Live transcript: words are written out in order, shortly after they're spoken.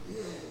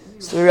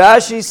So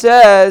Rashi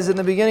says in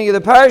the beginning of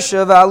the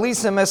parsha of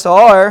Alisa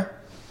Mesahar,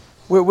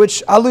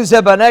 which Alu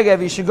Zeba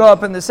Negev, you should go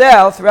up in the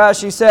south.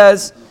 Rashi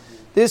says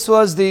this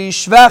was the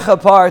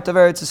Shvecha part of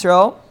Eretz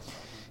Yisrael.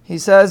 He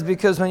says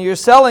because when you're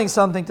selling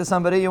something to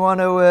somebody, you want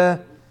to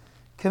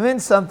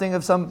convince something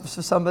of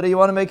somebody, you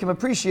want to make him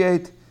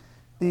appreciate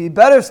the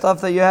better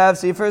stuff that you have.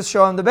 So you first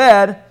show him the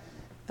bad,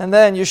 and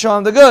then you show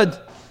him the good.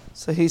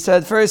 So he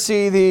said, first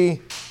see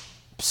the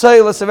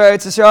pseilis of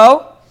Eretz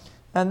Yisrael,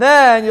 and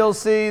then you'll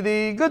see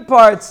the good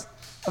parts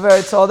of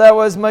Eretz Yisrael. That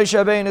was Moshe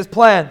Rabbeinu's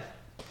plan.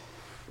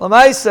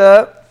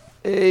 Lamaisa,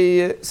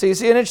 so you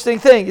see an interesting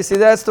thing. You see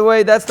that's the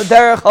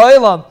Derech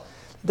HaOlam.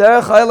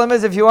 Derech HaOlam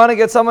is if you want to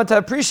get someone to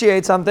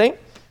appreciate something,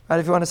 right?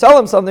 If you want to sell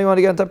him something, you want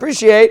to get him to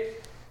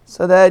appreciate,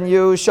 so then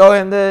you show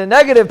him the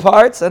negative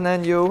parts, and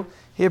then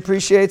he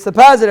appreciates the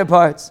positive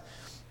parts.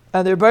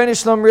 And the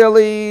Rebbeinu Shalom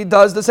really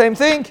does the same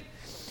thing.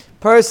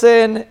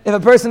 If a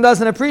person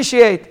doesn't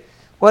appreciate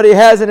what he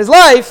has in his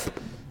life,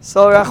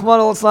 so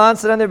Rahman al-Islam,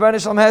 so then the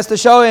Rebbeinu Shalom has to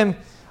show him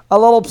a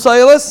little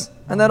pseilis,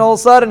 and then all of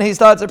a sudden he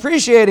starts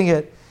appreciating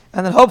it.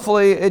 And then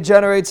hopefully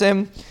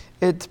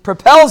it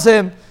propels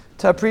him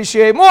to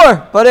appreciate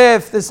more. But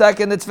if the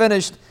second it's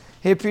finished,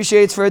 he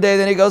appreciates for a day,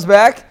 then he goes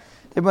back,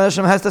 the Rebbeinu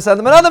Shalom has to send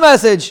him another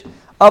message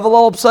of a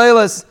little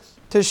pseilis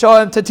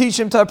to teach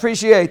him to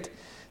appreciate.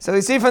 So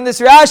we see from this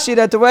Rashi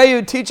that the way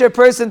you teach a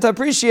person to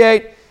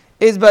appreciate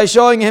is by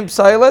showing him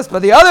pseilis,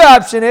 but the other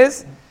option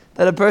is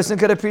that a person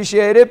could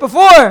appreciate it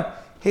before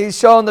he's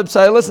shown the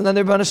pseilis, and then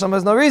the Rebbeinu Shalom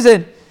has no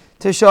reason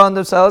to show him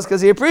the pseilis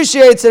because he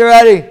appreciates it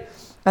already.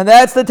 And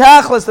that's the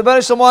tachlis. The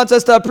Rebbeinu Shalom wants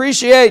us to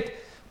appreciate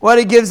what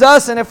he gives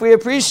us, and if we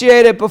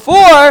appreciate it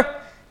before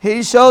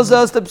he shows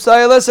us the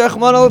pseilis,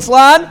 Rahman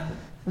al-Islam,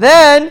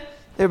 then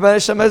the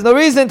Rebbeinu Shalom has no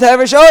reason to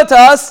ever show it to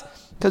us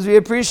because we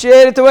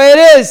appreciate it the way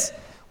it is.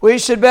 We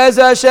should Be'ezus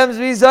Hashem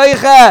be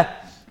Zaycha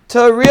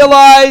to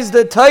realize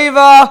the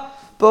Taiva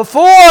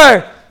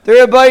before the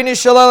Rebbeinu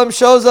Shalom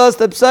shows us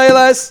the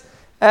pseilis,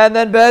 and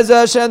then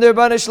Be'ezus Hashem, the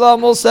Rebbeinu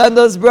Shalom will send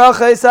us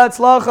brachos,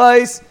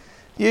 atzlachos,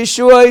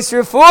 yeshuos,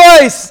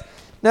 refuos,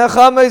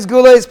 nechames,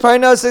 gules,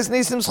 parnasos,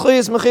 nisim,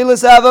 schuyos,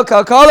 mechilas, ava,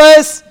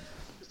 kalkalos,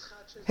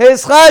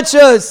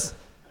 hischadshus,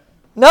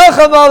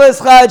 nacham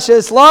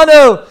hischadshus,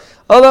 lanu,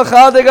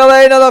 olachal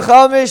degaleinu,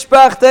 olachal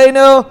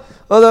mishpachteinu,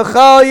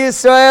 olachal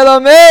Yisrael,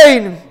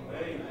 amen.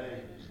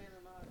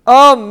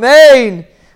 Amen.